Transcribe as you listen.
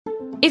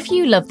If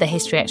you love the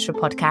History Extra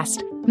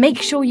podcast,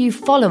 make sure you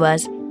follow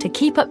us to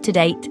keep up to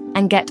date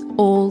and get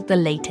all the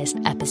latest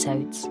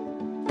episodes.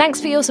 Thanks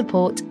for your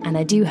support, and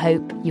I do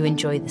hope you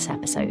enjoy this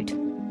episode.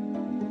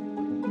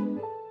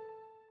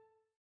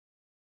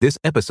 This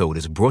episode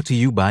is brought to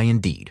you by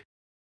Indeed.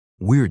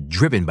 We're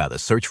driven by the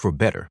search for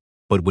better,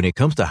 but when it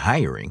comes to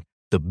hiring,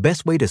 the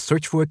best way to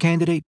search for a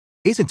candidate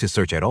isn't to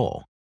search at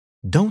all.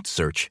 Don't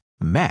search,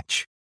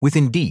 match with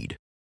Indeed.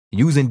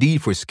 Use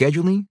Indeed for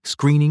scheduling,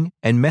 screening,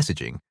 and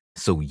messaging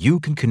so you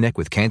can connect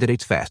with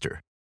candidates faster.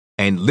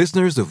 And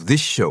listeners of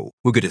this show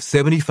will get a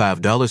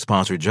 $75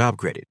 sponsored job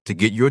credit to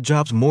get your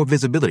jobs more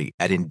visibility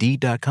at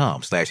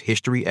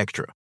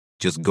Indeed.com/historyextra.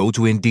 Just go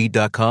to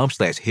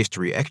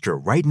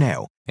Indeed.com/historyextra right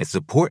now and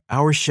support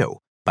our show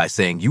by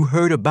saying you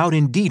heard about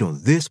Indeed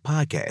on this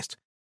podcast.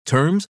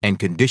 Terms and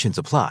conditions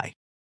apply.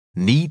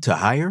 Need to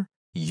hire?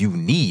 You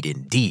need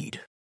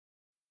Indeed.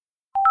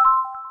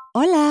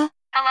 Hola.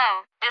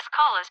 Hello, this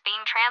call is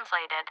being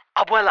translated.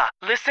 Abuela,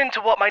 listen to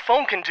what my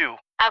phone can do.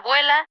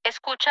 Abuela,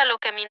 escucha lo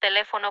que mi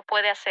teléfono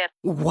puede hacer.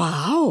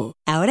 Wow.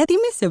 Ahora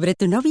dime sobre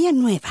tu novia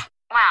nueva.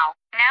 Wow,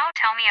 now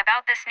tell me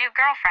about this new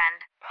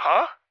girlfriend.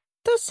 Huh?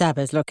 Tú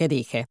sabes lo que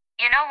dije.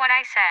 You know what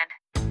I said.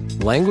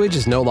 Language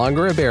is no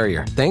longer a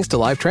barrier thanks to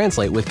Live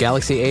Translate with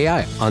Galaxy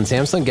AI on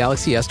Samsung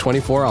Galaxy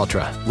S24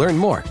 Ultra. Learn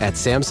more at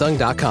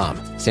Samsung.com.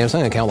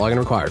 Samsung account login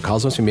required.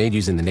 Calls must be made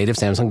using the native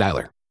Samsung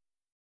dialer.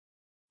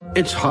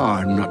 It's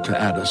hard not to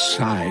add a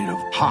side of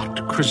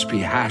hot, crispy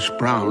hash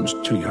browns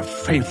to your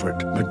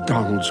favorite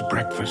McDonald's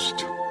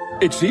breakfast.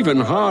 It's even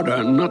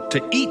harder not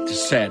to eat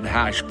said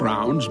hash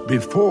browns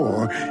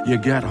before you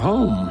get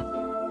home.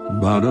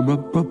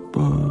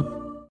 Ba-da-ba-ba-ba.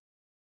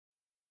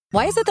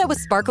 Why is it that with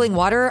sparkling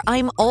water,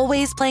 I'm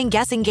always playing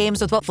guessing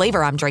games with what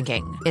flavor I'm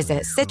drinking? Is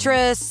it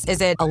citrus?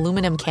 Is it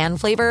aluminum can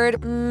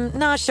flavored?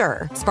 Not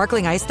sure.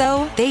 Sparkling ice,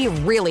 though, they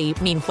really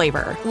mean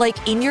flavor.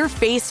 Like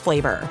in-your-face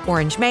flavor.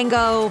 Orange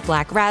mango,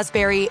 black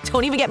raspberry.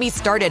 Don't even get me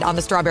started on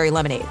the strawberry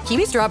lemonade.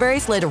 Kiwi Strawberry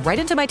slid right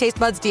into my taste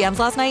buds DMs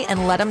last night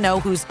and let them know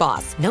who's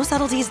boss. No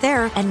subtleties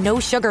there, and no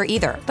sugar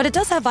either. But it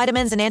does have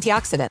vitamins and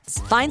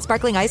antioxidants. Find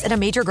sparkling ice at a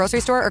major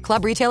grocery store or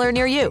club retailer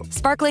near you.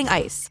 Sparkling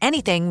ice.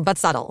 Anything but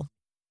subtle.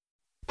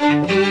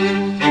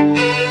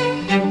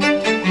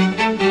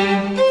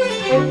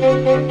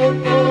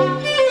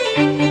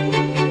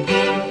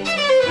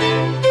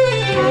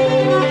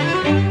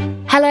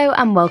 Hello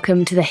and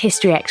welcome to the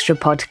History Extra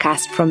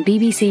podcast from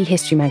BBC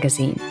History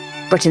Magazine,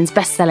 Britain's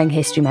best-selling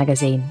history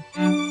magazine.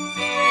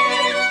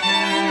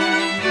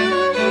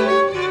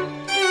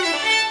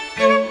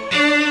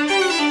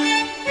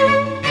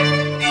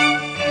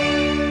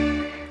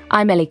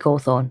 I'm Ellie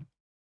Cawthorne.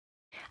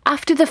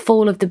 After the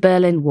fall of the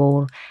Berlin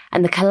Wall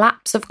and the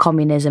collapse of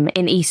communism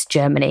in East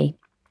Germany,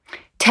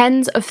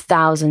 tens of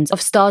thousands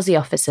of Stasi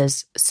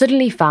officers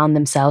suddenly found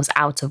themselves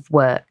out of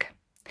work.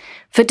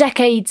 For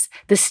decades,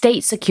 the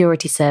State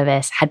Security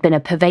Service had been a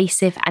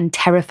pervasive and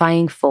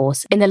terrifying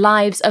force in the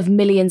lives of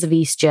millions of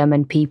East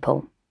German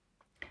people.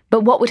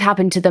 But what would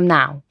happen to them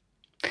now?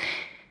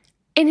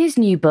 In his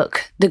new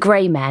book, The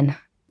Grey Men,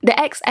 the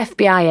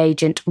ex-FBI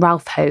agent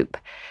Ralph Hope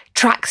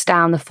tracks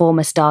down the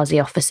former Stasi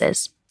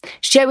officers,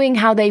 showing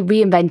how they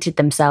reinvented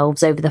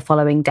themselves over the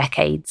following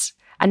decades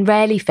and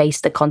rarely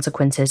faced the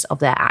consequences of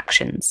their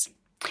actions.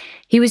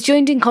 He was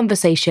joined in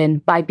conversation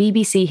by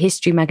BBC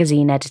History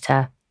Magazine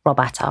editor Rob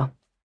Attar.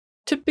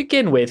 To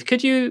begin with,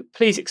 could you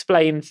please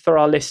explain for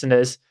our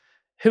listeners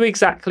who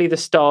exactly the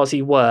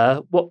Stasi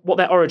were, what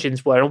their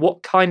origins were, and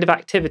what kind of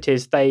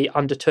activities they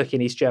undertook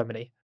in East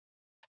Germany?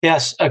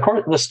 Yes, of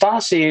course, the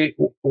Stasi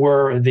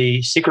were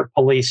the secret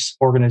police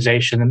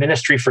organization, the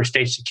Ministry for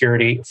State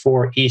Security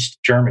for East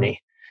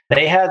Germany.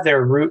 They had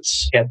their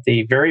roots at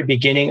the very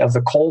beginning of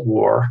the Cold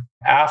War,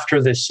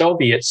 after the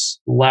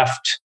Soviets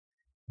left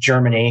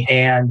Germany,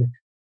 and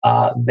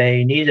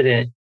they needed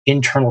an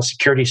internal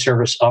security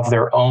service of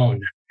their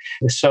own.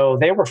 So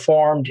they were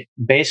formed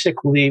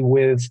basically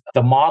with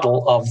the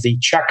model of the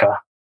Cheka,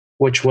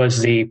 which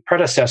was the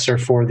predecessor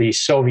for the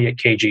Soviet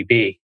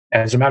KGB.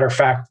 As a matter of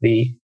fact,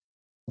 the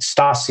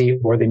Stasi,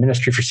 or the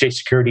Ministry for State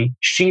Security,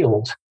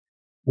 shield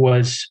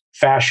was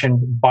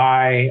fashioned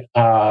by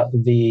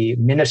the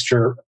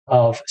Minister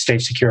of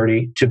State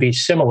Security to be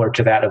similar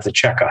to that of the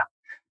Cheka.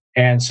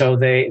 And so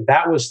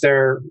that was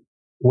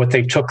what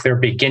they took their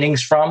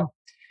beginnings from,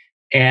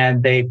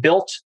 and they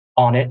built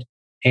on it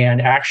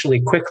and actually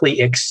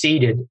quickly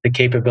exceeded the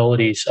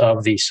capabilities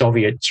of the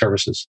Soviet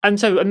services. And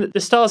the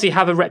Stasi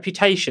have a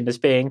reputation as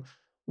being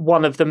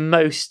one of the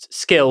most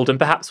skilled and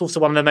perhaps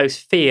also one of the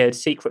most feared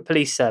secret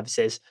police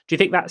services. Do you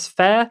think that's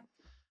fair?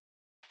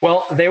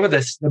 Well, they were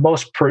the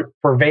most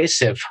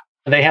pervasive.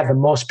 They had the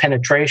most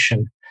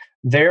penetration.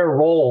 Their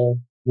role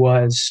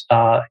was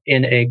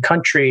in a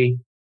country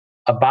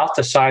about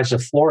the size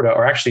of Florida,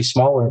 or actually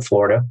smaller than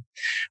Florida,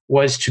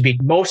 was to be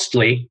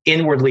mostly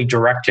inwardly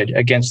directed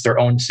against their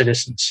own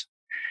citizens.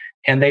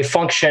 And they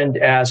functioned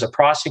as a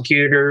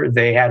prosecutor.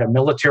 They had a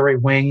military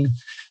wing.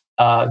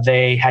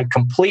 They had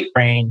complete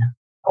reign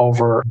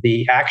over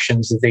the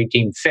actions that they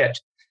deemed fit.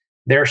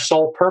 their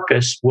sole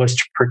purpose was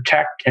to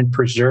protect and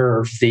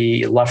preserve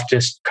the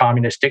leftist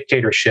communist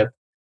dictatorship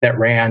that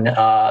ran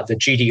the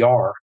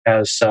GDR,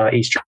 as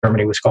East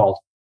Germany was called.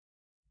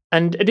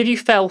 And if you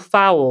fell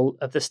foul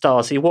of the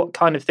Stasi, what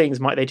kind of things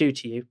might they do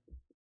to you?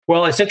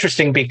 Well, it's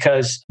interesting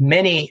because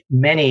many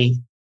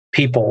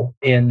people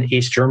in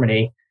East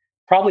Germany,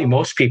 probably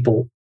most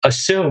people,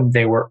 assumed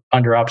they were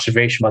under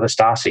observation by the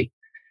Stasi.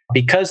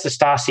 Because the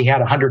Stasi had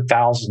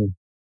 100,000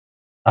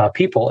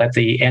 people at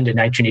the end of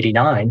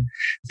 1989,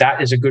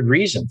 that is a good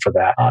reason for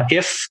that.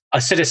 If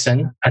a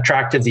citizen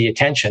attracted the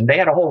attention, they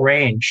had a whole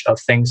range of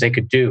things they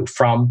could do,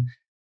 from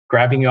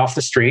grabbing you off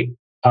the street,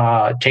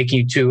 taking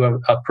you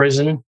to a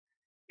prison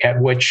at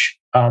which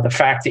the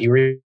fact that you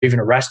were even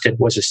arrested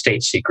was a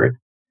state secret.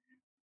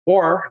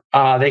 Or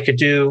they could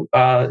do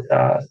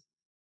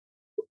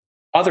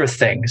other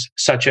things,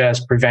 such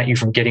as prevent you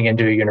from getting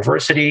into a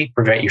university,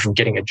 prevent you from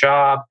getting a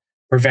job,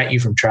 prevent you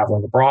from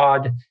traveling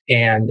abroad,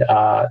 and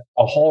a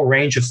whole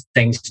range of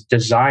things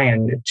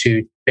designed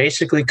to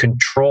basically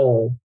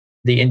control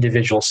the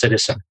individual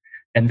citizen.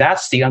 And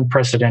that's the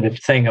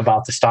unprecedented thing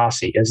about the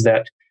Stasi, is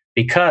that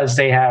because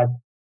they had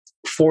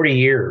 40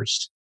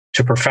 years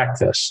to perfect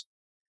this,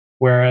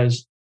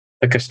 whereas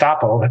the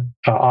Gestapo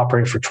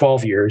operated for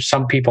 12 years.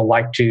 Some people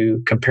like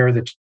to compare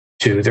the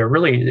two. There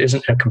really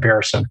isn't a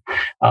comparison.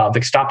 The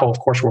Gestapo, of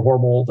course, were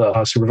horrible. They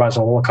supervised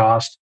the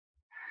Holocaust.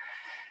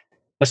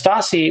 The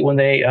Stasi, when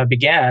they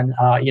began,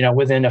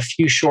 within a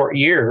few short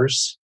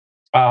years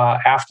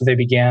after they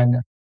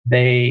began,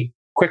 they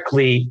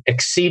quickly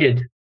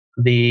exceeded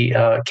the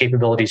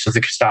capabilities of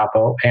the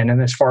Gestapo. And then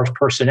as far as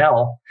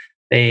personnel,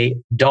 they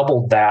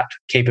doubled that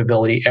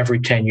capability every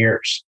 10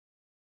 years.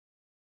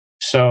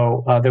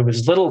 So there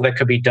was little that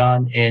could be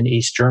done in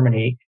East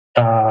Germany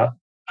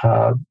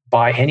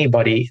by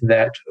anybody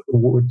that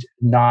would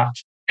not,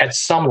 at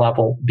some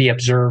level, be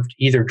observed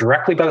either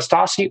directly by the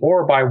Stasi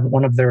or by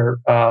one of their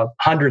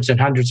hundreds and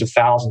hundreds of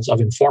thousands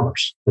of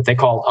informers that they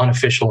called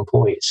unofficial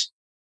employees.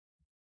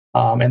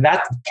 And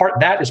that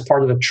is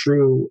part of the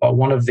true,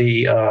 one of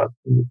the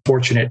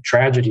fortunate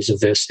tragedies of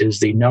this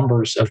is the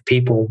numbers of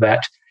people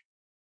that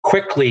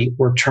quickly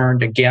were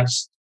turned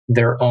against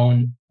their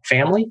own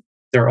family,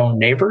 their own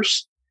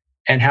neighbors,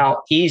 and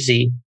how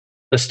easy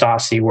the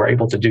Stasi were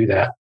able to do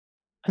that.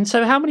 And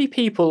so how many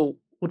people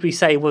would we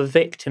say were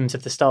victims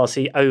of the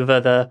Stasi over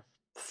the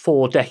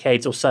 4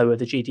 decades or so of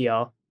the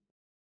GDR?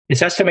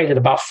 It's estimated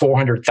about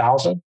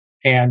 400,000,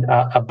 and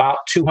about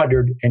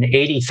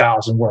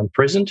 280,000 were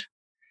imprisoned.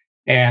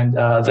 And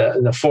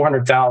the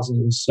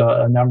 400,000 is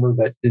a number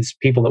that is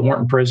people that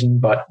weren't in prison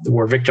but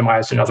were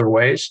victimized in other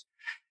ways.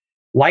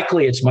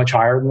 Likely it's much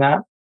higher than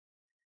that.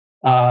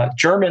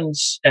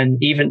 Germans, and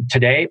even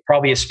today,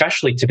 probably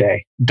especially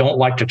today, don't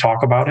like to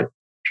talk about it.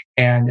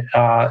 And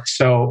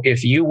so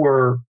if you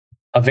were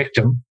a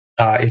victim,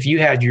 if you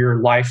had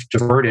your life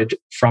diverted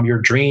from your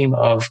dream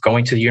of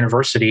going to the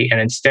university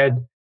and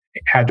instead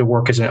had to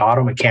work as an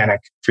auto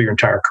mechanic for your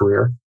entire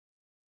career,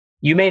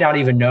 you may not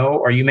even know,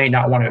 or you may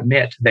not want to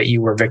admit that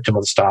you were a victim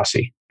of the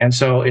Stasi. And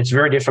so it's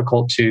very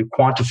difficult to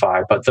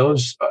quantify, but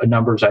those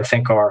numbers, I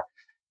think, are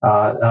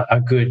a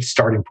good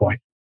starting point.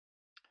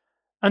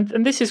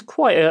 And this is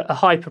quite a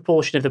high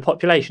proportion of the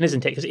population,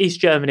 isn't it? Because East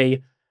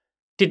Germany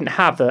didn't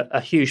have a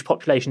huge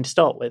population to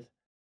start with.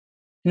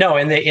 No,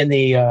 in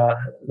the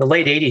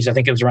late 80s, I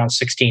think it was around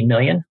 16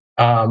 million.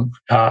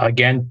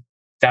 Again,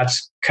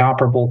 that's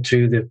comparable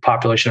to the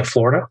population of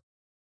Florida.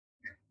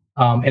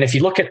 And if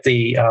you look at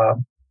the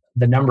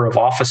number of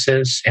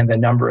offices and the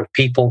number of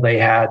people they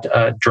had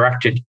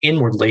directed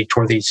inwardly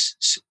toward these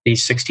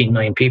 16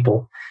 million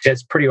people,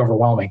 it's pretty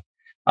overwhelming.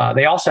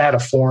 They also had a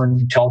foreign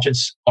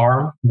intelligence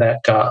arm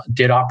that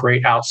did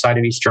operate outside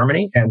of East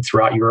Germany and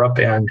throughout Europe,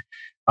 and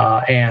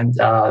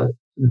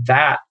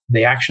that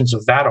the actions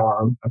of that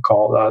arm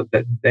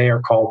that they are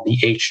called the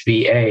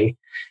HVA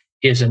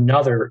is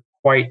another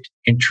quite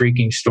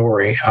intriguing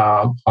story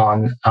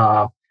on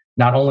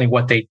not only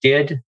what they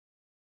did,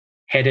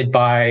 headed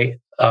by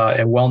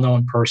a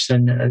well-known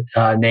person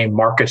named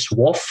Marcus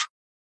Wolf,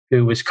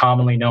 who was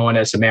commonly known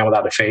as the man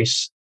without a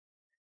face,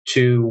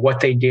 to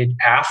what they did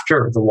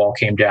after the wall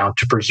came down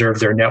to preserve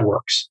their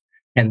networks.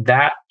 And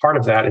that part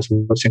of that is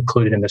what's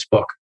included in this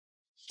book.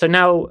 So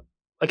now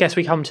I guess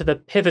we come to the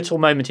pivotal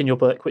moment in your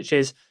book, which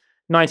is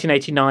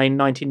 1989,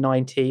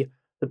 1990.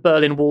 The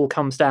Berlin Wall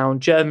comes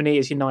down. Germany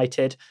is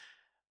united.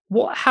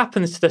 What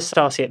happens to the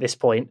Stasi at this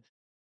point?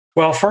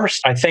 Well,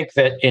 first, I think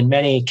that in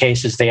many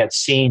cases, they had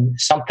seen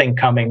something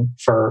coming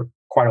for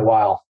quite a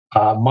while.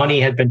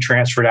 Money had been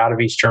transferred out of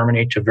East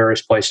Germany to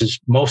various places,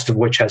 most of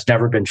which has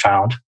never been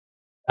found.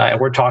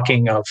 We're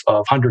talking of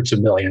hundreds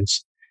of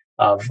millions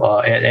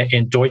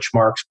in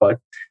Deutschmarks, but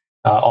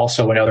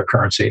also in other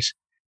currencies.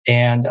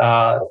 And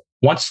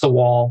once the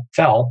wall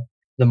fell,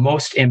 the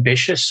most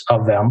ambitious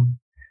of them,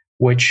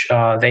 which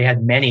they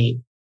had many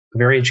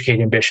very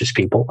educated, ambitious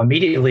people,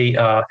 immediately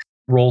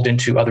rolled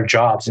into other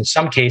jobs. In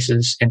some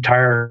cases,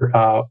 entire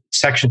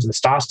sections of the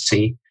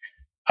Stasi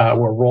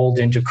were rolled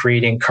into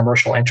creating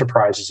commercial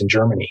enterprises in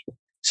Germany,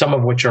 some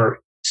of which are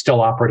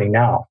still operating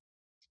now.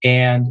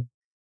 And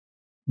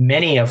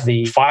many of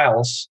the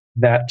files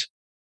that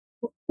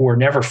were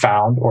never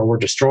found or were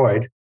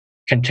destroyed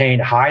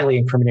contained highly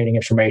incriminating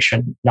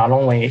information, not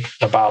only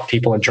about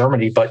people in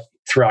Germany, but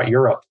throughout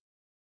Europe.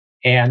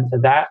 And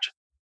that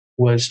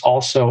was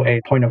also a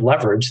point of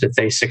leverage that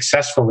they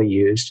successfully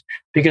used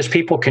because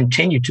people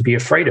continued to be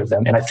afraid of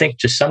them. And I think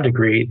to some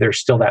degree, there's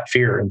still that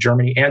fear in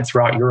Germany and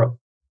throughout Europe.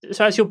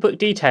 So as your book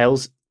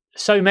details,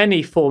 so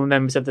many former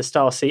members of the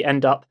Stasi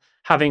end up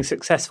having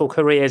successful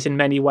careers in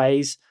many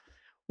ways.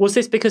 Was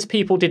this because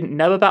people didn't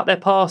know about their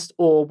past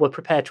or were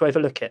prepared to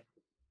overlook it?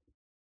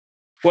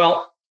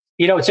 Well,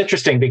 it's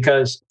interesting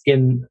because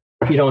in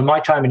my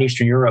time in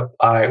Eastern Europe,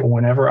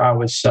 whenever I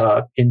was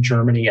in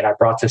Germany and I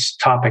brought this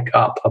topic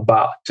up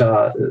about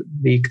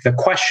the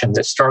question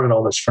that started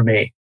all this for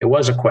me, it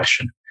was a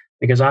question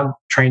because I'm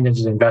trained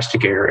as an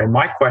investigator. And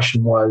my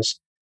question was,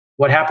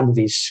 what happened to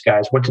these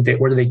guys? What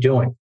are they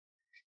doing?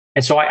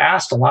 And so I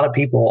asked a lot of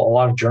people, a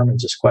lot of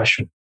Germans, this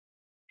question.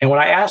 And when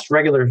I asked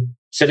regular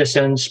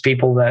citizens,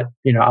 people that,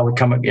 I would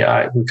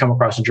come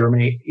across in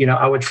Germany,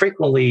 I would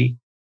frequently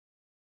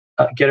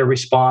get a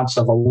response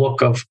of a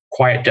look of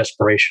quiet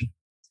desperation.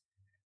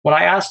 When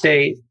I asked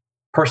a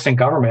person in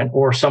government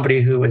or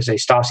somebody who is a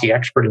Stasi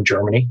expert in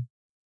Germany,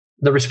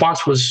 the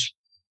response was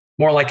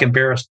more like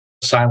embarrassed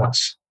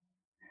silence.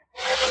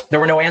 There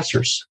were no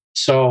answers.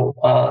 So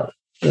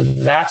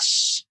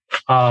that's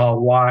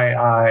why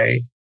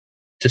I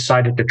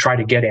decided to try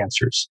to get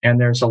answers. And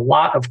there's a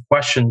lot of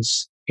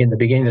questions in the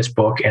beginning of this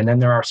book, and then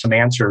there are some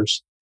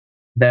answers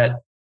that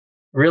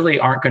really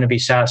aren't going to be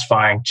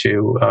satisfying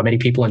to many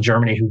people in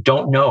Germany who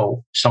don't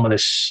know some of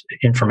this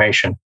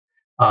information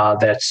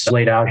that's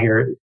laid out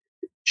here.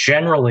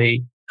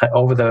 Generally,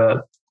 over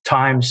the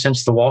time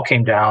since the wall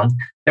came down,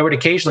 there would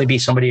occasionally be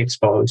somebody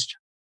exposed,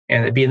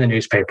 and it'd be in the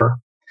newspaper.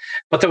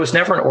 But there was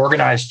never an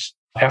organized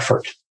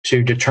effort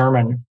to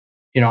determine,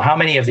 how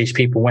many of these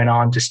people went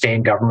on to stay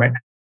in government,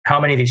 how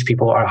many of these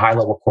people are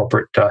high-level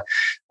corporate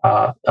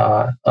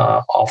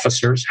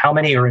officers, how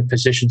many are in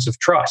positions of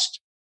trust.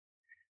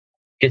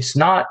 It's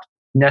not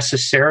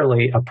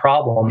necessarily a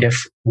problem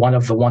if one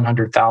of the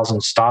 100,000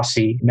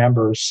 Stasi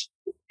members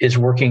is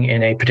working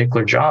in a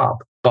particular job,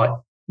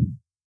 but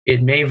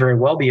it may very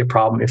well be a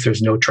problem if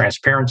there's no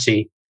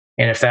transparency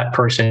and if that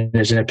person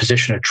is in a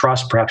position of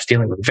trust, perhaps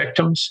dealing with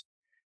victims,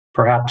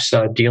 perhaps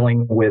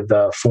dealing with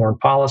foreign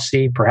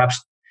policy,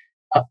 perhaps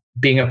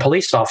being a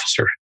police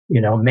officer.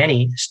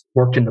 Many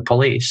worked in the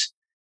police.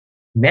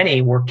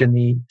 Many worked in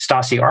the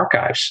Stasi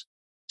archives.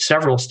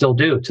 Several still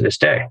do to this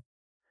day.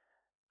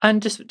 And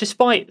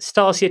despite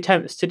Stasi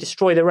attempts to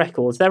destroy the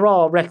records, there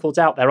are records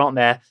out there, aren't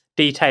there,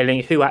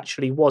 detailing who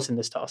actually was in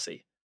the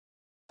Stasi?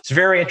 It's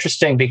very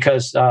interesting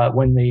because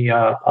when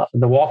the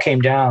wall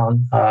came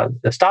down,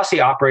 the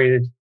Stasi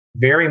operated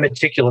very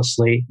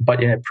meticulously,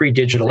 but in a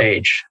pre-digital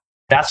age.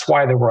 That's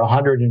why there were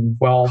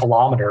 112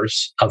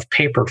 kilometers of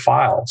paper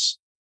files.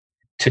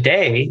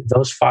 Today,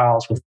 those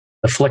files with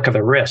the flick of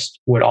the wrist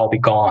would all be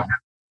gone.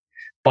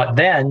 But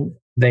then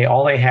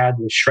all they had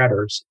was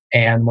shredders.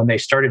 And when they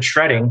started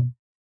shredding,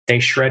 they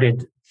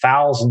shredded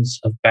thousands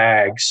of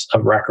bags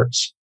of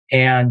records.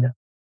 And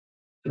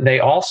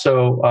they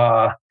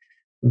also,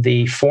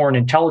 the Foreign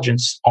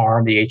Intelligence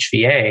Arm, the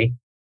HVA,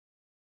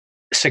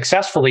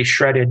 successfully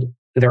shredded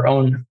their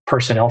own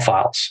personnel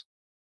files.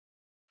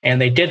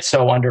 And they did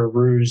so under a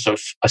ruse of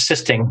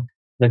assisting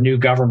the new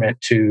government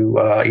to,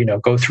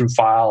 go through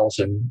files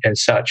and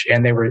such.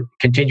 And they were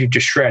continued to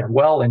shred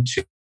well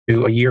into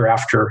a year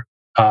after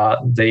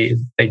they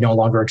no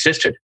longer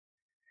existed.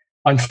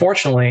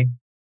 Unfortunately,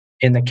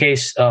 in the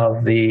case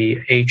of the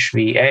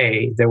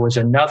HVA, there was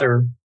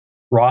another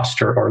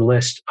roster or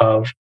list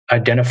of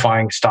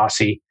identifying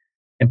Stasi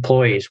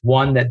employees,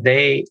 one that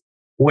they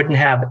wouldn't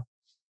have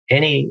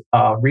any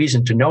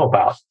reason to know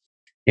about.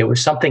 It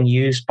was something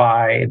used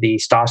by the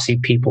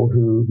Stasi people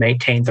who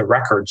maintained the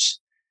records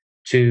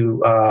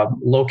to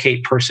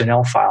locate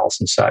personnel files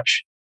and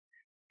such.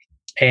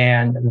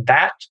 And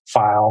that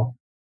file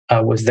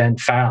was then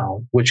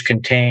found, which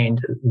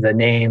contained the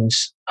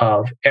names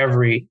of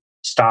every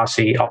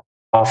Stasi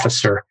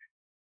officer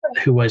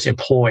who was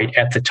employed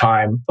at the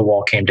time the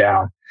wall came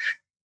down.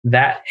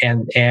 That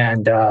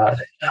and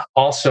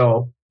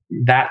also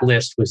that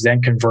list was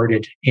then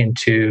converted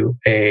into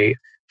a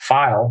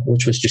file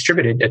which was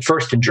distributed at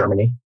first in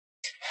Germany,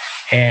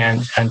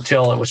 and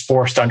until it was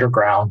forced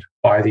underground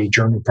by the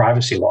German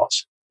privacy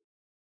laws.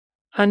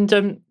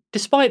 And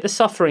despite the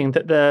suffering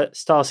that the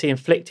Stasi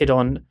inflicted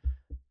on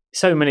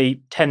so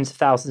many tens of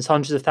thousands,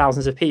 hundreds of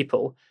thousands of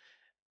people,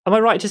 am I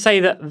right to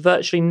say that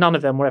virtually none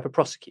of them were ever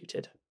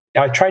prosecuted?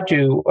 I tried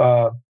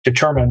to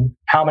determine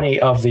how many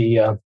of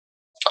the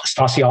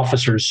Stasi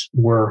officers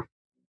were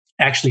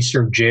actually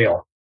served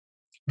jail.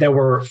 There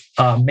were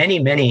many,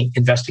 many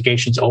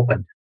investigations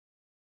opened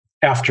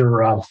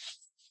after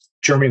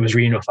Germany was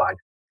reunified.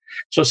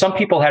 So some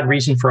people had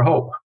reason for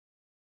hope.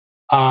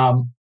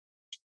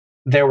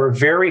 There were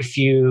very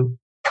few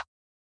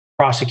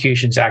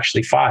prosecutions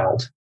actually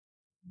filed,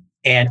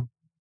 and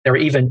there were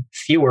even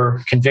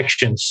fewer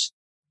convictions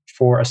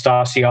for a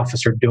Stasi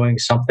officer doing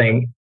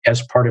something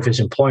as part of his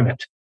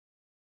employment.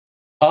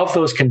 Of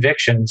those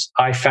convictions,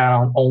 I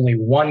found only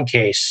one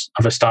case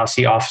of a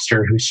Stasi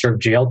officer who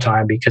served jail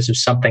time because of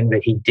something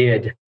that he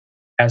did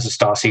as a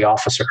Stasi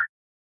officer.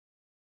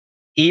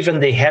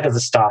 Even the head of the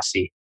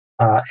Stasi,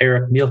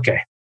 Erich Mielke,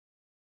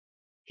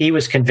 he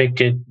was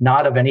convicted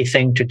not of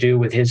anything to do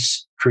with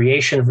his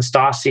creation of the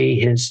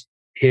Stasi,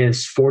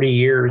 his 40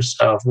 years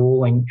of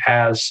ruling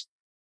as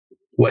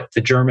what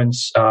the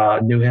Germans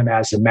knew him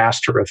as the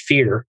master of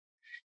fear.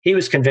 He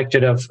was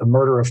convicted of a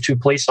murder of 2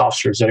 police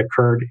officers that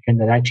occurred in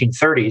the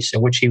 1930s,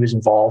 in which he was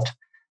involved.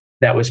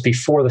 That was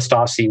before the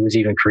Stasi was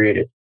even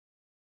created.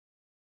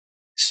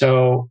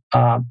 So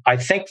I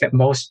think that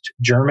most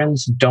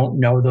Germans don't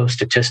know those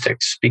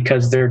statistics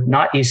because they're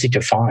not easy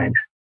to find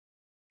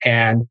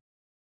and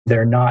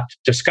they're not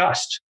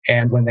discussed.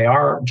 And when they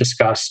are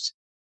discussed,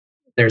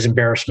 there's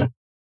embarrassment.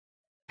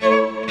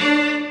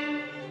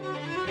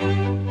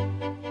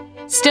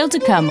 Still to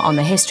come on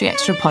the History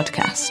Extra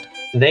podcast.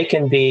 They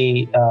can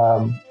be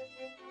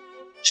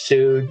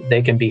sued,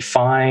 they can be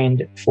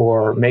fined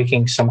for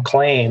making some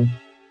claim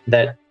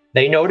that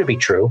they know to be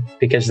true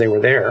because they were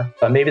there,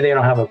 but maybe they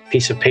don't have a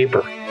piece of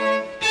paper.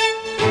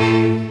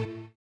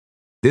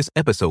 This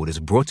episode is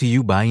brought to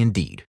you by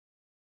Indeed.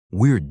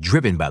 We're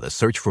driven by the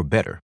search for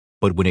better,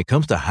 but when it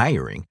comes to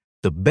hiring,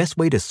 the best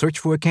way to search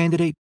for a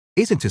candidate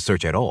isn't to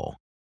search at all.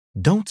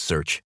 Don't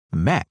search,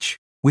 match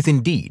with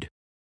Indeed.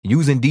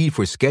 Use Indeed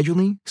for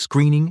scheduling,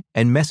 screening,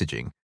 and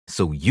messaging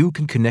so you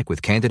can connect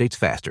with candidates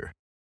faster.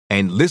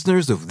 And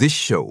listeners of this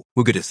show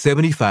will get a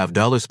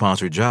 $75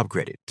 sponsored job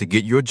credit to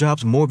get your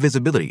jobs more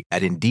visibility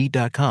at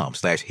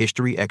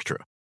Indeed.com/History Extra.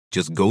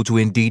 Just go to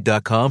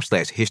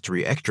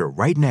Indeed.com/History Extra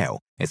right now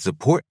and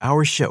support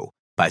our show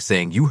by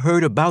saying you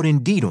heard about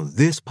Indeed on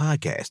this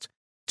podcast.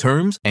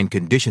 Terms and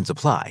conditions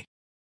apply.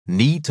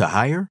 Need to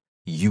hire?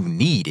 You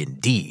need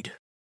Indeed.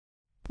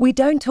 We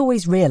don't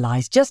always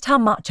realize just how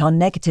much our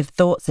negative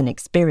thoughts and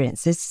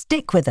experiences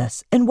stick with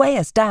us and weigh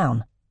us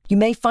down. You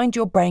may find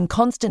your brain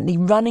constantly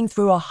running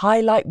through a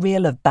highlight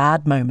reel of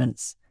bad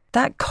moments.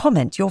 That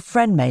comment your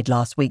friend made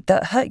last week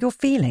that hurt your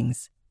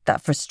feelings.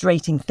 That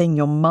frustrating thing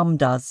your mum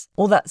does.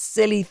 Or that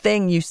silly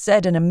thing you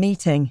said in a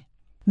meeting.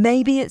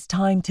 Maybe it's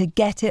time to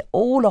get it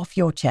all off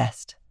your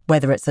chest.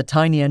 Whether it's a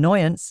tiny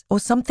annoyance or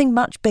something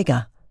much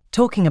bigger,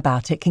 talking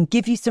about it can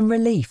give you some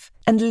relief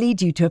and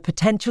lead you to a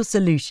potential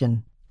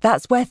solution.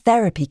 That's where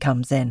therapy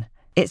comes in.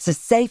 It's a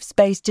safe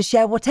space to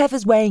share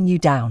whatever's weighing you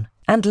down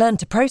and learn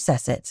to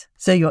process it,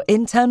 so your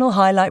internal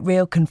highlight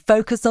reel can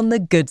focus on the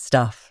good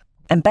stuff.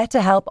 And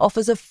BetterHelp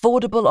offers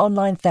affordable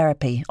online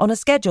therapy on a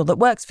schedule that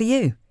works for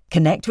you.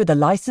 Connect with a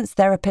licensed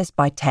therapist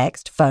by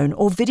text, phone,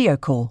 or video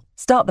call.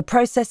 Start the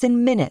process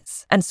in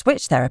minutes and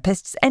switch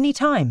therapists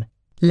anytime.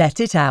 Let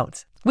it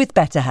out with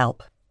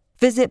BetterHelp.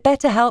 Visit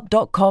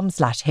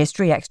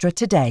betterhelp.com/historyextra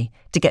today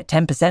to get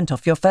 10%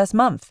 off your first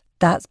month.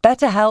 That's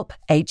BetterHelp,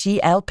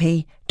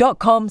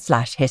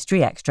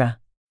 HELP.com/historyextra.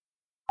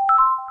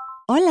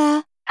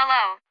 Hola.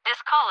 Hello,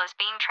 this call is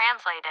being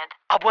translated.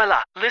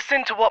 Abuela,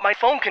 listen to what my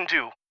phone can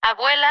do.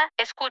 Abuela,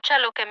 escucha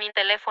lo que mi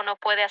teléfono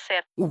puede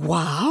hacer.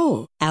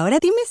 ¡Wow! Ahora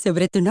dime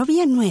sobre tu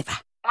novia nueva.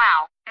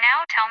 Wow,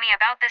 now tell me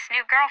about this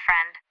new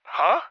girlfriend.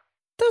 Huh?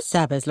 Tú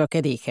sabes lo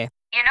que dije.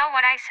 You know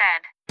what I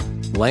said.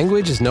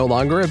 Language is no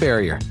longer a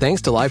barrier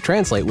thanks to Live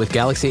Translate with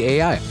Galaxy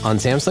AI on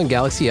Samsung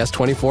Galaxy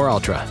S24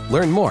 Ultra.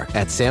 Learn more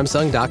at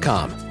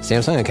Samsung.com.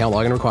 Samsung account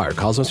login required.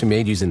 Calls must be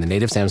made using the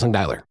native Samsung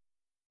dialer.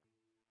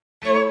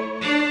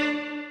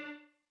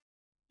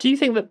 Do you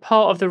think that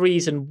part of the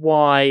reason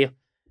why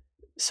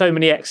so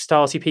many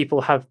ex-Stasi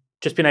people have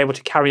just been able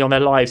to carry on their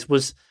lives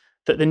was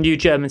that the new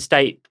German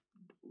state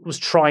was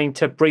trying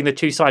to bring the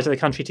two sides of the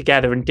country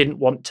together and didn't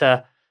want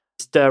to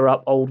stir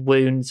up old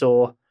wounds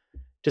or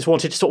just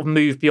wanted to sort of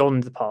move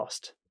beyond the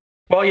past?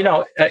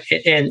 Well,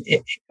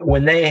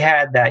 when they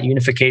had that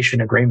unification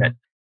agreement,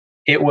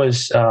 it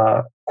was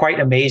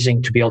quite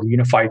amazing to be able to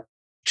unify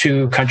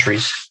 2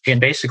 countries in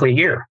basically a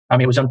year. I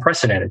mean, it was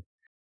unprecedented.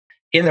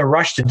 In the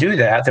rush to do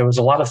that, there was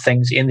a lot of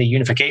things in the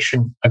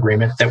unification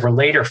agreement that were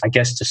later, I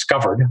guess,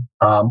 discovered.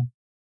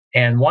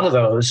 And one of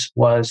those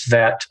was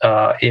that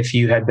if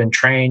you had been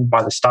trained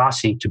by the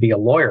Stasi to be a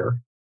lawyer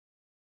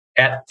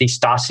at the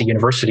Stasi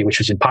University, which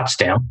was in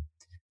Potsdam,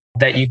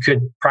 that you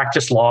could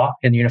practice law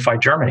in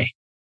unified Germany.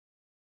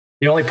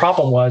 The only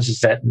problem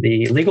was that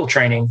the legal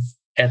training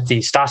at the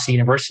Stasi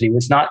University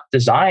was not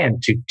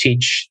designed to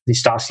teach the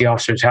Stasi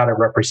officers how to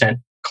represent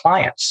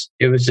clients.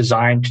 It was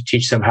designed to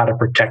teach them how to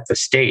protect the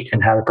state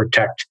and how to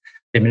protect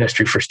the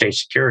Ministry for State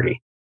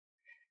Security.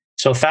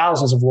 So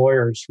thousands of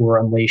lawyers were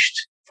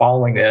unleashed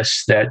following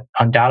this that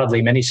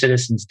undoubtedly many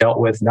citizens dealt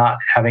with not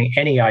having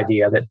any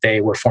idea that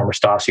they were former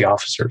Stasi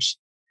officers.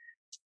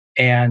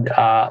 And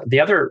the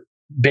other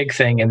big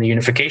thing in the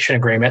unification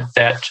agreement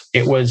that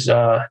it was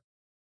a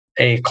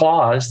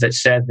clause that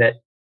said that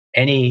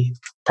any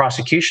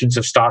prosecutions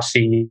of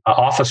Stasi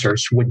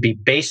officers would be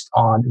based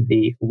on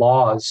the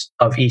laws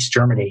of East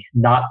Germany,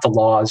 not the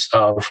laws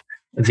of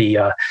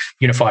the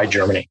unified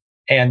Germany.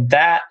 And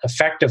that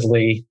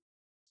effectively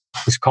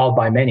was called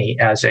by many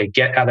as a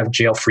get out of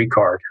jail free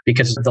card,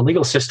 because the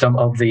legal system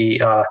of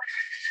the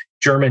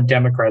German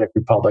Democratic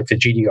Republic, the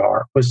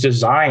GDR, was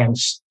designed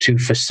to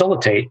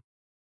facilitate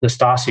the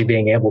Stasi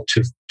being able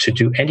to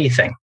do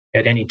anything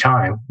at any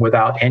time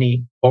without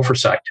any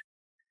oversight.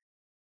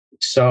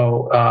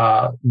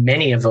 So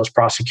many of those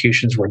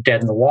prosecutions were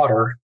dead in the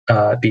water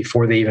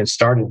before they even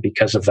started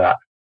because of that.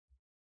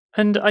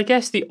 And I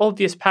guess the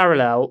obvious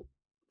parallel,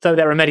 though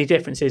there are many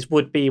differences,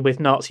 would be with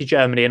Nazi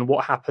Germany and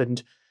what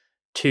happened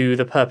to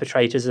the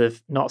perpetrators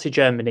of Nazi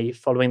Germany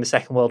following the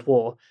Second World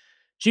War.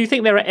 Do you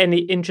think there are any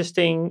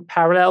interesting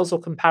parallels or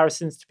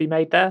comparisons to be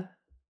made there?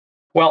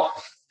 Well,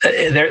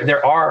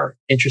 there are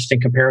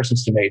interesting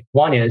comparisons to make.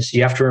 One is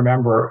you have to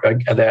remember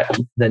that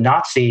the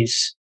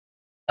Nazis,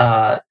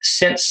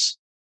 since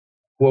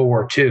World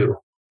War II,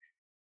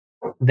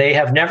 they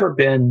have never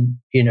been,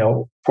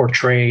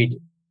 portrayed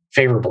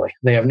favorably.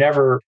 They have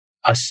never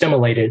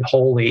assimilated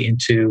wholly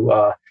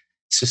into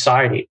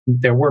society.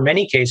 There were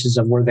many cases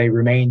of where they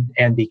remained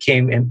and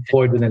became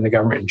employed within the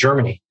government in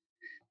Germany,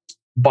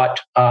 but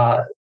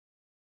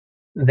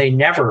they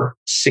never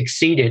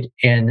succeeded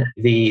in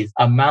the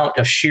amount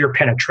of sheer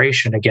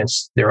penetration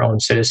against their own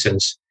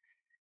citizens.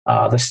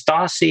 The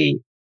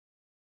Stasi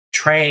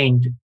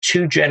trained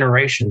 2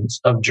 generations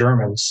of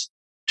Germans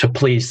to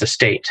please the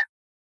state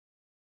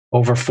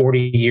over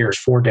 40 years,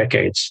 4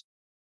 decades.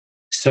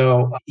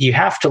 So you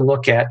have to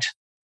look at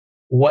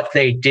what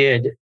they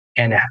did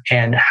and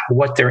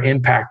what their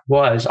impact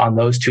was on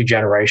those 2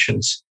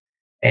 generations.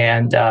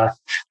 And I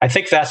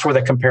think that's where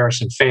the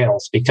comparison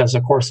fails, because,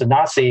 of course, the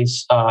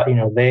Nazis,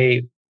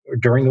 they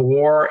during the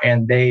war,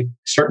 and they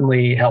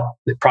certainly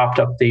propped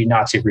up the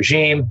Nazi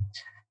regime.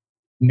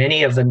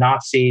 Many of the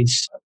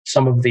Nazis,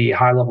 some of the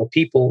high-level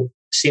people,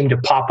 seemed to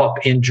pop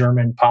up in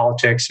German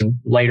politics and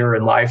later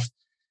in life.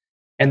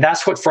 And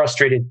that's what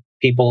frustrated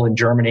people in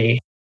Germany,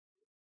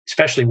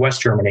 especially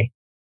West Germany,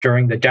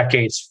 during the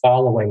decades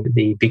following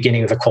the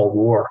beginning of the Cold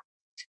War.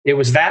 It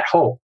was that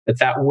hope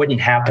that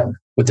wouldn't happen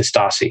with the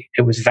Stasi.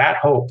 It was that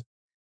hope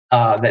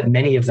that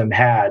many of them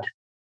had,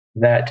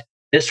 that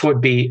this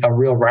would be a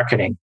real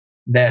reckoning,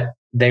 that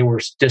they were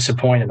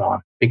disappointed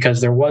on, because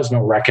there was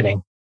no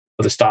reckoning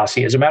with the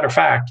Stasi. As a matter of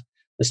fact,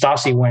 the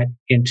Stasi went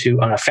into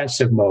an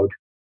offensive mode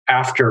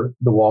after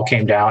the wall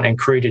came down and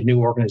created new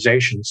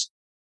organizations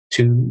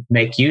to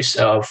make use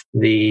of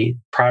the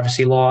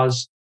privacy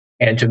laws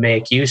and to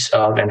make use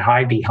of and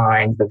hide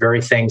behind the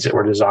very things that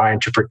were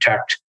designed to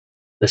protect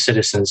the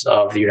citizens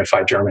of the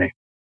unified Germany.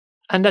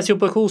 And as your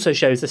book also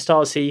shows, the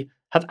Stasi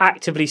have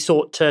actively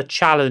sought to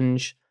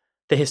challenge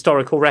the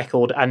historical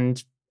record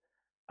and,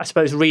 I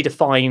suppose,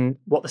 redefine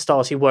what the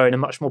Stasi were in a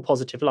much more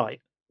positive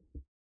light.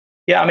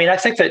 Yeah, I mean, I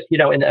think that,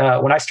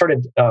 when I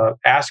started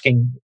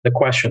asking the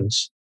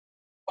questions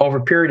over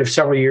a period of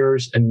several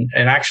years, and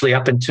actually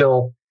up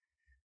until,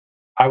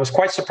 I was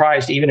quite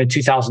surprised even in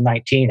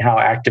 2019 how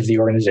active the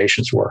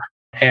organizations were.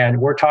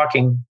 And we're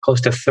talking close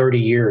to 30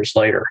 years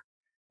later.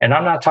 And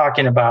I'm not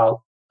talking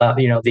about,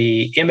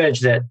 the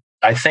image that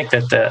I think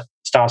that the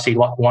Stasi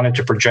wanted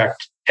to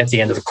project at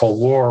the end of the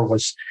Cold War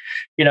was,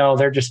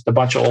 they're just a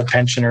bunch of old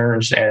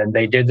pensioners and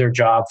they did their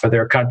job for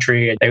their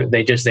country and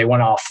they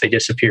went off, they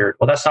disappeared.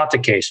 Well, that's not the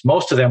case.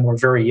 Most of them were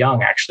very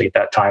young, actually, at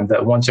that time.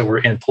 The ones that were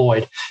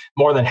employed,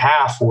 more than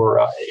half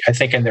were, I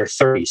think, in their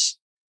 30s.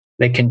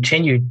 They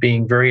continued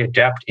being very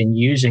adept in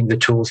using the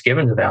tools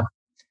given to them.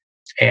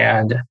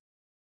 And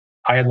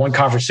I had one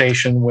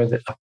conversation with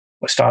a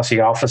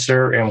Stasi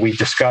officer, and we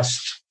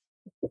discussed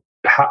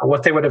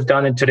what they would have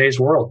done in today's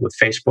world with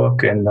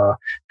Facebook and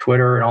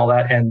Twitter and all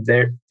that. And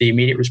the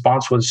immediate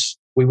response was,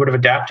 we would have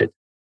adapted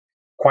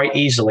quite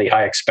easily,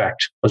 I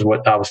expect, was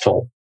what I was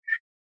told.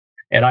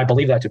 And I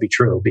believe that to be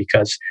true,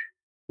 because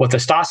what the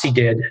Stasi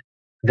did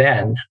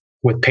then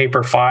with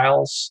paper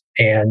files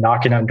and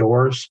knocking on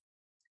doors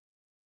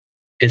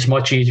is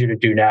much easier to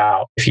do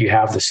now if you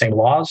have the same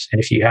laws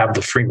and if you have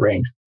the free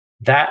reign.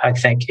 That, I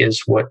think,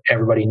 is what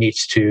everybody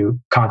needs to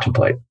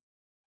contemplate.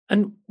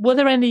 And were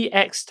there any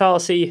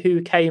ex-Stasi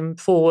who came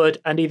forward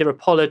and either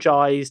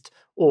apologized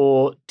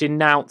or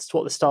denounced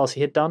what the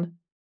Stasi had done?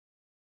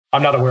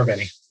 I'm not aware of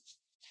any.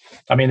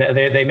 I mean,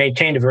 they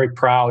maintained a very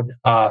proud,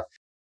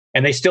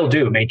 and they still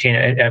do maintain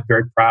a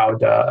very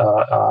proud,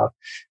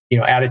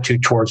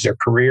 attitude towards their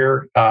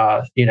career.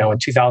 In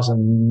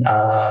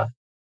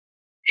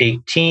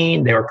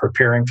 2018, they were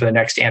preparing for the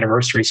next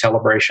anniversary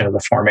celebration of the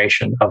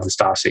formation of the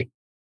Stasi,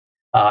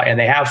 and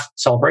they have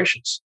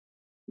celebrations.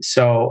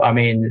 So, I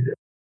mean,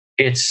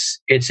 it's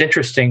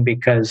interesting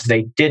because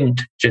they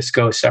didn't just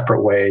go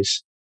separate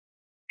ways,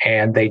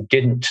 and they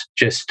didn't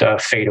just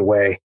fade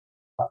away.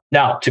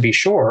 Now, to be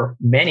sure,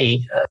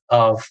 many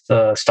of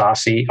the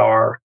Stasi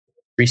are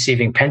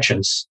receiving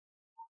pensions.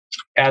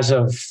 As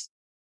of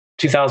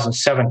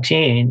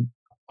 2017,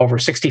 over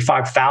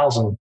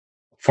 65,000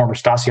 former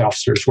Stasi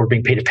officers were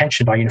being paid a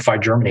pension by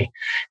unified Germany,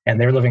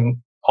 and they're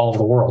living all over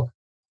the world,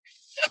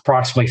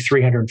 approximately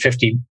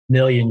 350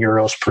 million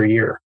euros per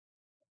year.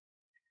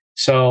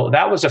 So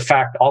that was a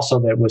fact also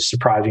that was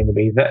surprising to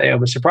me.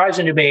 It was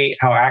surprising to me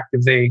how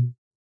active they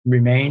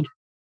remained.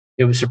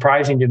 it was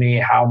surprising to me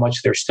how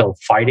much they're still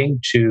fighting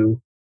to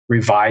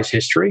revise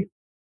history.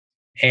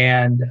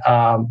 And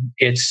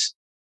it's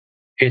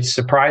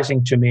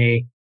surprising to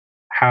me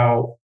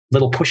how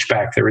little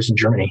pushback there is in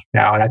Germany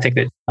now. And I think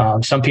that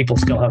some people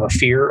still have a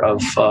fear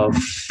of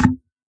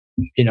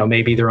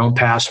maybe their own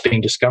past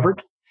being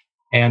discovered.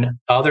 And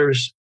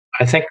others,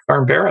 I think, are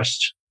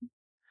embarrassed.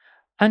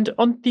 And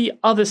on the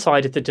other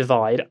side of the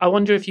divide, I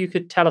wonder if you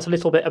could tell us a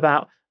little bit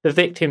about the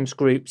victims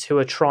groups who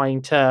are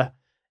trying to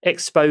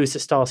expose the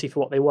Stasi for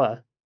what they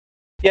were.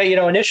 Yeah,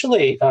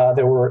 initially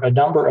there were a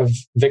number of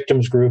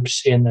victims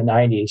groups in the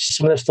 90s.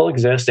 Some of them still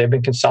exist. They've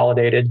been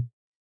consolidated.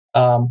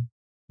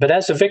 But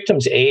as the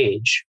victims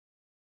age,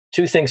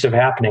 two things are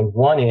happening.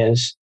 One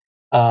is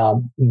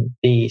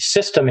the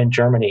system in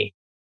Germany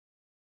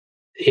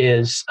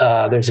is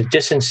there's a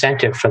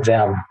disincentive for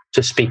them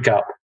to speak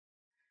up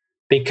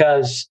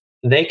because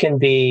they can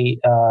be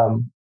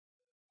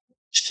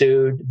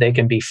sued, they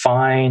can be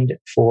fined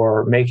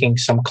for making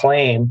some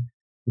claim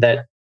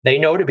that they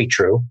know to be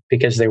true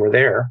because they were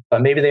there,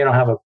 but maybe they don't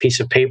have a piece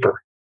of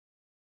paper.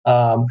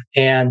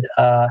 And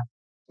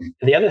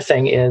the other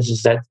thing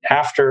is that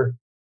after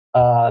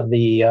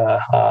the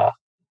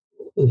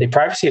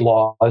privacy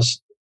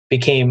laws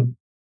became,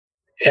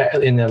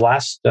 in the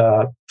last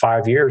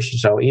 5 years or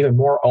so, even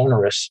more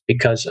onerous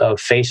because of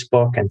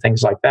Facebook and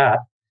things like that,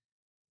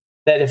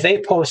 that if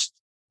they post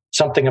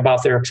something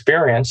about their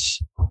experience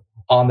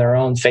on their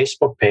own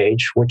Facebook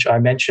page, which I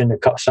mentioned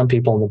some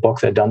people in the book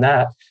that have done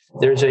that,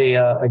 there's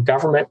a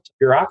government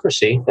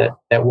bureaucracy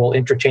that will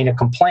entertain a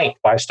complaint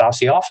by a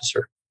Stasi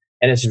officer.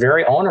 And it's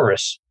very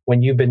onerous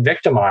when you've been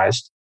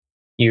victimized.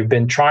 You've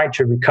been trying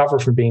to recover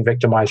from being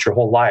victimized your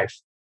whole life.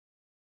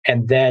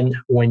 And then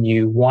when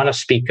you want to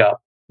speak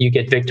up, you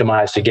get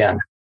victimized again.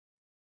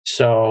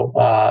 So,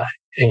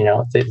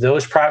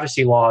 those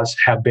privacy laws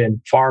have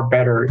been far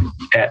better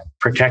at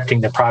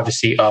protecting the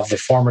privacy of the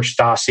former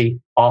Stasi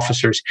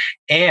officers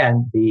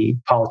and the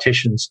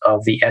politicians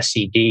of the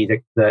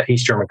SED, the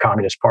East German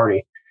Communist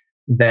Party,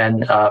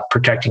 than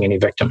protecting any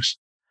victims.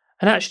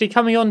 And actually,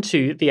 coming on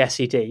to the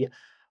SED,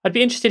 I'd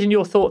be interested in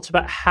your thoughts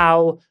about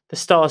how the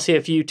Stasi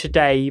are viewed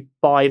today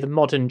by the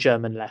modern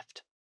German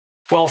left.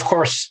 Well, of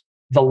course,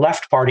 the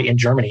left party in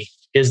Germany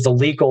is the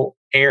legal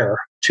heir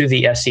to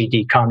the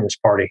SED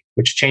Communist Party,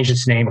 which changed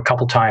its name a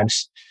couple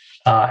times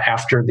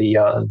after the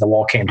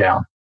wall came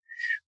down.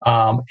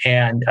 I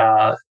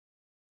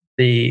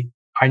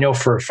know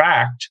for a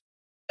fact,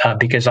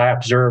 because I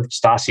observed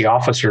Stasi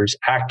officers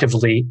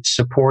actively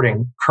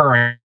supporting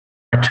current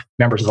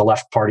members of the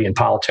left party in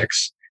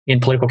politics, in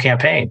political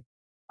campaign.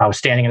 I was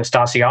standing in a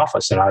Stasi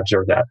office and I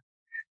observed that.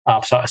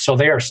 So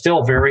they are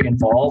still very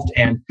involved,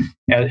 and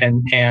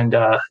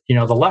the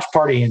left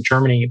party in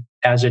Germany,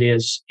 as it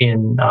is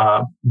in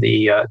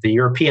the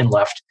European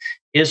left,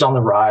 is on the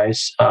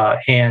rise.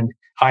 And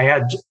I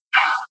had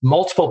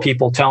multiple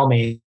people tell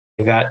me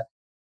that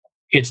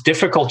it's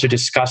difficult to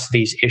discuss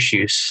these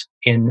issues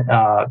in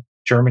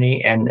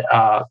Germany, and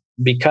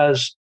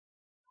because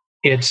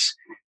it's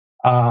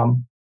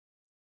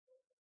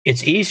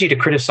easy to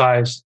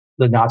criticize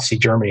the Nazi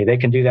Germany. They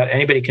can do that.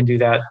 Anybody can do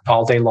that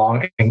all day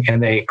long,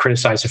 and they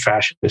criticize the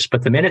fascists.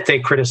 But the minute they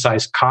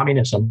criticize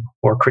communism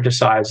or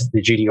criticize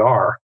the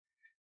GDR,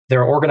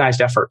 there are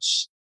organized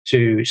efforts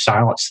to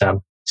silence them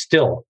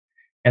still.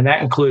 And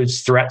that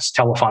includes threats,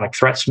 telephonic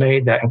threats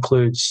made. That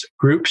includes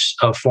groups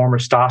of former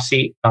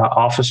Stasi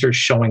officers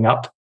showing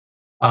up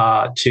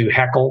to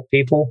heckle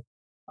people.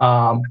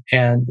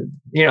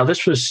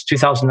 This was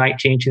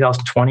 2019,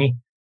 2020.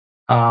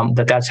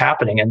 That's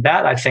happening. And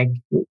that, I think,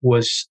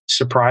 was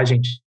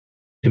surprising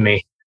to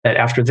me, that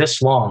after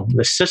this long,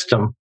 the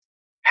system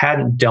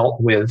hadn't dealt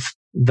with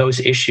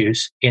those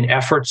issues in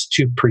efforts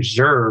to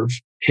preserve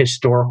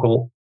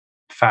historical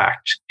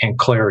fact and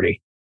clarity.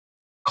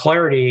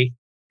 Clarity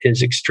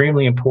is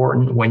extremely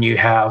important when you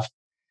have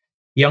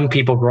young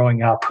people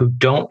growing up who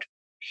don't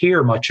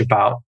hear much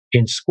about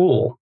in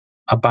school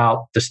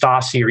about the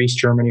Stasi or East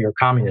Germany or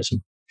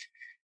communism.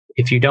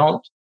 If you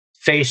don't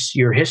face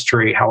your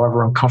history,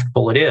 however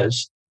uncomfortable it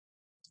is,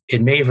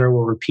 it may very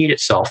well repeat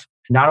itself,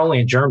 not only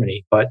in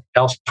Germany, but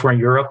elsewhere in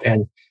Europe.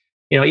 And,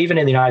 even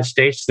in the United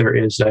States, there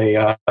is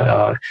a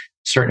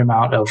certain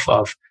amount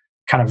of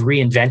kind of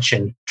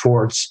reinvention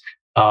towards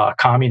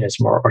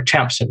communism, or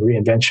attempts at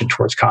reinvention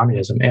towards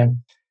communism. And,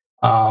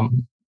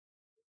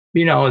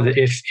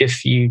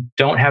 if you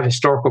don't have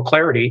historical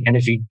clarity, and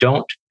if you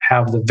don't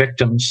have the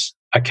victims'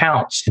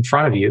 accounts in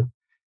front of you,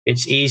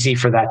 it's easy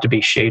for that to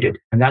be shaded.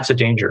 And that's a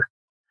danger.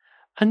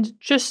 And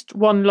just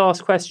one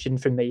last question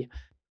from me.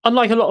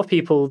 Unlike a lot of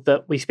people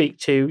that we speak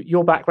to,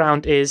 your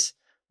background is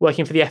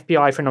working for the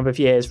FBI for a number of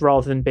years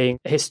rather than being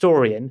a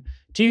historian.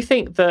 Do you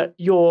think that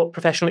your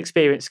professional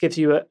experience gives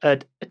you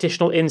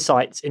additional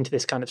insights into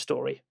this kind of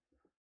story?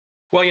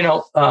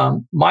 Well,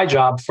 my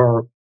job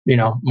for,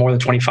 more than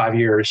 25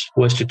 years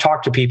was to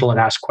talk to people and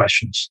ask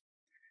questions.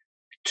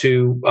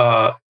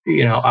 I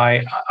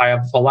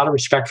have a lot of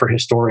respect for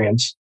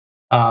historians,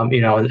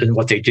 and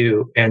what they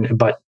do.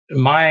 But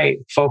my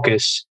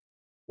focus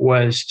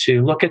was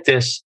to look at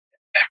this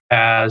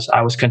as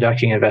I was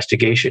conducting an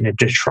investigation and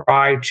to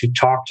try to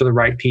talk to the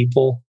right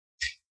people,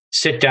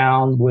 sit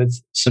down with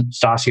some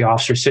Stasi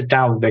officers, sit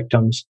down with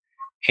victims,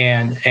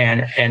 and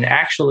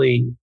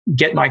actually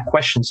get my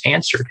questions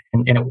answered.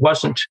 And it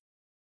wasn't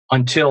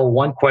until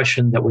one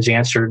question that was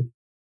answered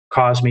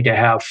caused me to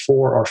have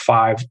 4 or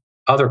 5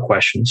 other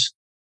questions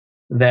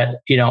that,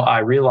 I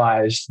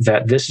realized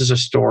that this is a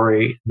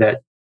story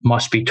that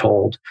must be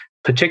told,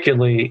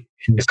 particularly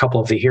in a couple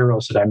of the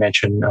heroes that I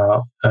mentioned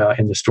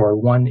in the story.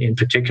 One in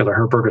particular,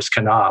 Hubertus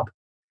Knab,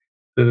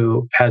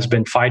 who has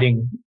been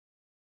fighting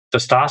the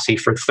Stasi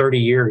for 30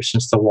 years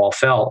since the wall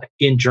fell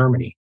in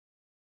Germany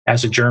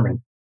as a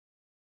German.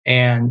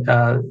 And,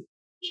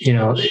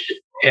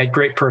 at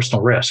great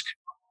personal risk.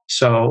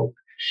 So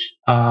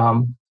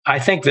I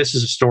think this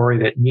is a story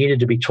that needed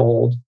to be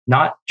told,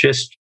 not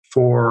just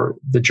for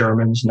the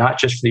Germans, not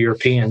just for the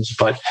Europeans,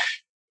 but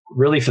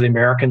really for the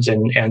Americans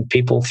and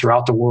people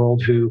throughout the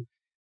world who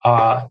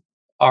are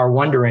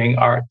wondering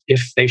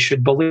if they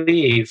should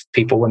believe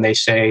people when they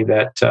say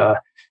that,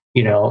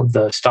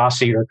 the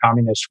Stasi or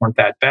communists weren't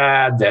that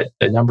bad, that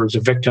the numbers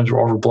of victims were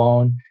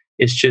overblown.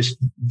 It's just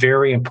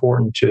very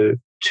important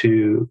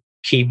to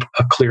keep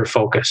a clear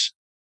focus.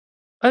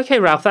 Okay,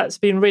 Ralph, that's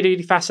been really,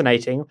 really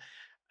fascinating.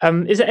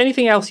 Is there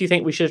anything else you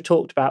think we should have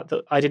talked about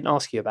that I didn't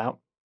ask you about?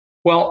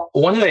 Well,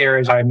 one of the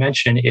areas I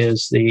mentioned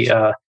is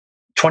the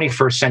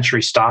 21st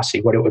century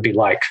Stasi, what it would be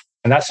like.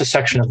 And that's a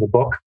section of the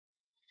book.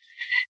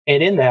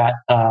 And in that,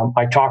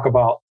 I talk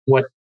about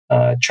what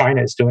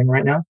China is doing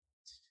right now.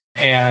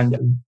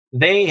 And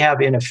they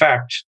have, in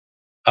effect,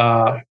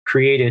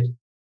 created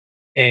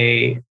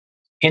a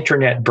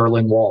internet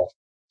Berlin Wall.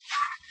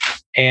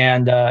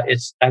 And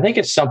I think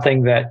it's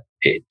something that,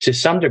 to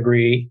some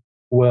degree,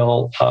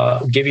 will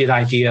give you an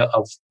idea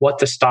of what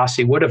the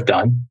Stasi would have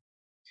done,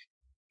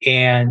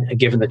 and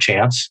given the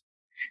chance.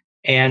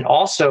 And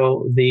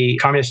also, the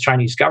Communist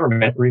Chinese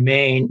government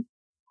remain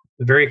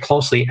very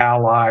closely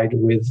allied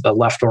with the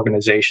left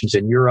organizations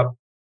in Europe.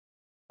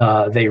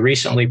 They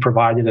recently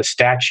provided a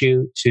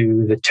statue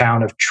to the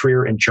town of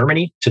Trier in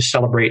Germany to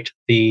celebrate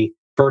the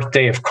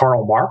birthday of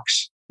Karl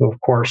Marx, who, of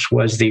course,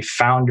 was the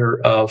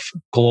founder of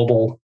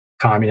global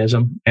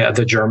communism,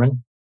 the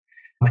German.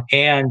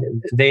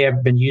 And they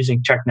have been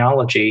using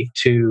technology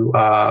to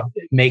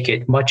make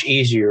it much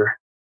easier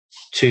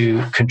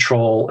to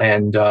control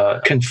and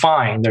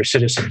confine their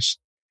citizens.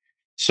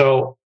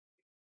 So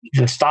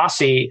the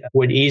Stasi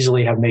would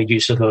easily have made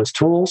use of those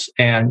tools,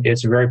 and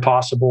it's very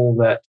possible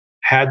that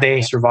had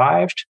they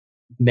survived,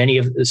 many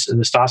of the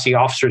Stasi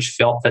officers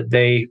felt that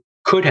they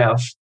could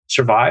have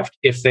survived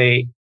if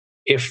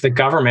the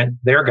government,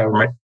 their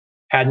government,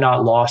 had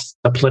not lost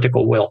the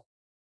political will.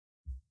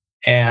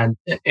 And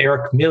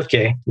Erich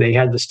Mielke, the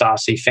head of the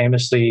Stasi,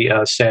 famously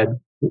said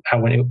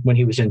when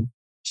he was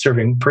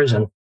serving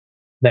prison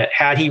that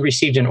had he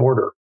received an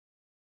order,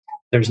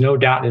 there's no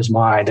doubt in his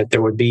mind that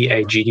there would be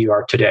a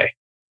GDR today.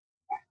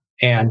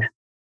 And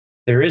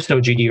there is no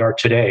GDR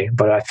today,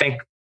 but I think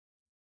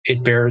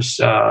it bears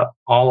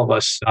all of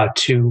us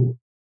to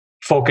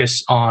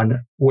focus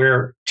on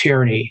where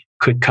tyranny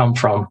could come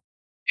from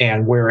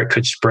and where it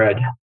could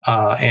spread.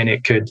 And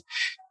it could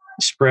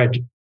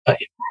spread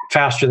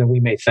faster than we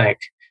may think.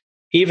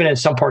 Even in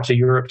some parts of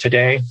Europe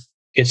today,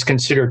 it's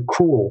considered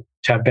cool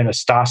to have been a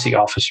Stasi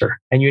officer.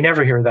 And you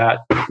never hear that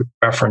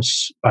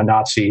reference a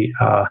Nazi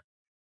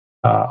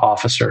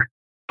officer.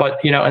 But,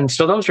 and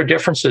so those are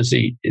differences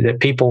that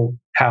people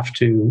have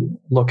to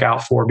look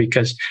out for,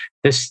 because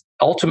this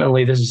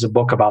is a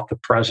book about the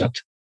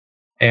present.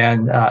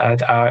 And,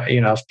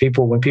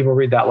 when people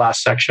read that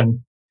last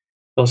section,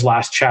 those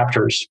last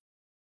chapters,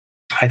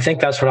 I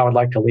think that's what I would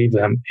like to leave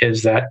them,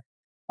 is that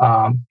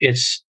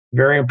it's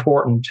very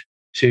important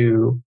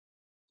to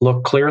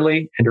look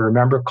clearly and to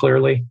remember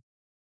clearly,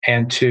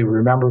 and to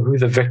remember who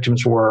the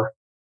victims were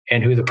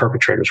and who the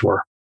perpetrators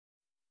were.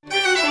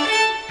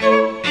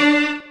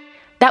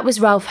 That was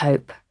Ralph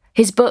Hope.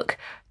 His book,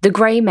 The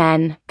Grey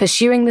Men,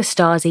 Pursuing the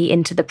Stasi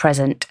into the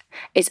Present,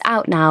 is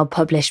out now,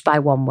 published by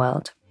One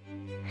World.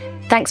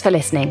 Thanks for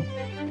listening.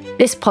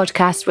 This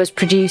podcast was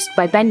produced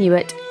by Ben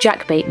Hewitt,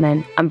 Jack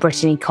Bateman, and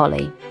Brittany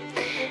Colley.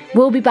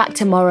 We'll be back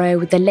tomorrow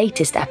with the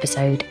latest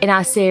episode in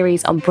our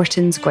series on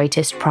Britain's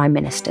greatest prime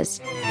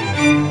ministers.